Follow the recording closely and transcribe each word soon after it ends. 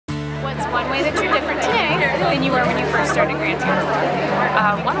what's one way that you're different today than you were when you first started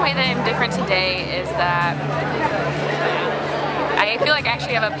Grandview? One way that I'm different today is that I feel like I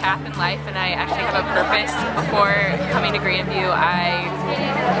actually have a path in life and I actually have a purpose. Before coming to Grandview, I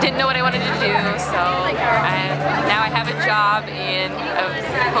didn't know what I wanted to do, so now I have a job and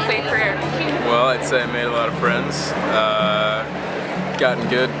hopefully a career. Well, I'd say I made a lot of friends, got in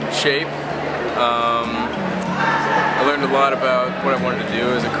good shape. I learned a lot about what I wanted to do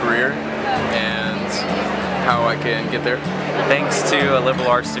as a career and how I can get there. Thanks to a liberal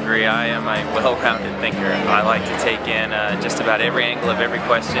arts degree, I am a well-rounded thinker. I like to take in just about every angle of every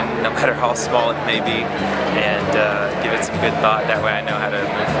question, no matter how small it may be, and give it some good thought. That way I know how to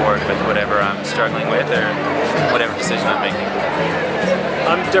move forward with whatever I'm struggling with or whatever decision I'm making.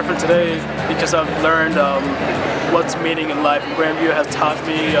 I'm different today because I've learned what's meaning in life. Grandview has taught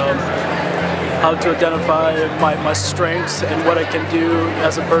me how to identify my strengths and what I can do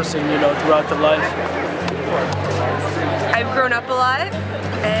as a person, you know, throughout the life. I've grown up a lot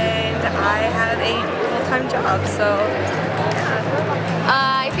and I have a full-time job, so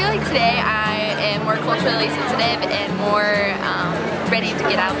I feel like today I am more culturally sensitive and more ready to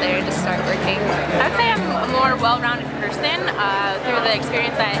get out there and just start working. I would say I'm a more well-rounded person through the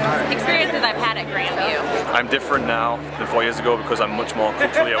experiences I've had at Grandview. I'm different now than 4 years ago because I'm much more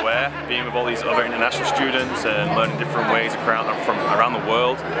culturally aware, being with all these other international students and learning different ways from around the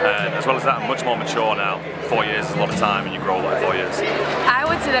world. And as well as that, I'm much more mature now. 4 years is a lot of time and you grow like 4 years. I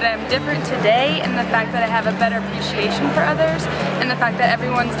would say that I'm different today in the fact that I have a better appreciation for others and the fact that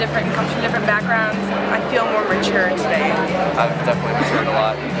everyone's different and comes from different backgrounds. I feel more mature today. I've definitely matured a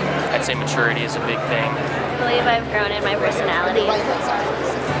lot. I'd say maturity is a big thing. I believe I've grown in my personality.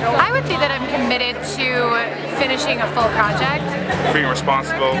 I would say that I'm committed to finishing a full project. Being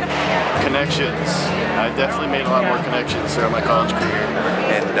responsible, connections. I definitely made a lot more connections throughout my college career.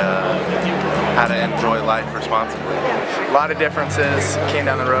 And how to enjoy life responsibly. A lot of differences came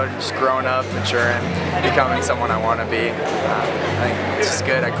down the road, just growing up, maturing, becoming someone I want to be. I think it's just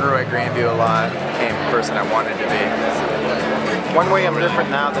good. I grew at Grandview a lot, became the person I wanted to be. One way I'm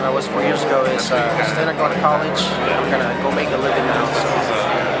different now than I was 4 years ago is instead of going to college, I'm going to go make a living now.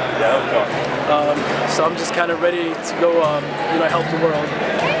 So I'm just kind of ready to go, help the world.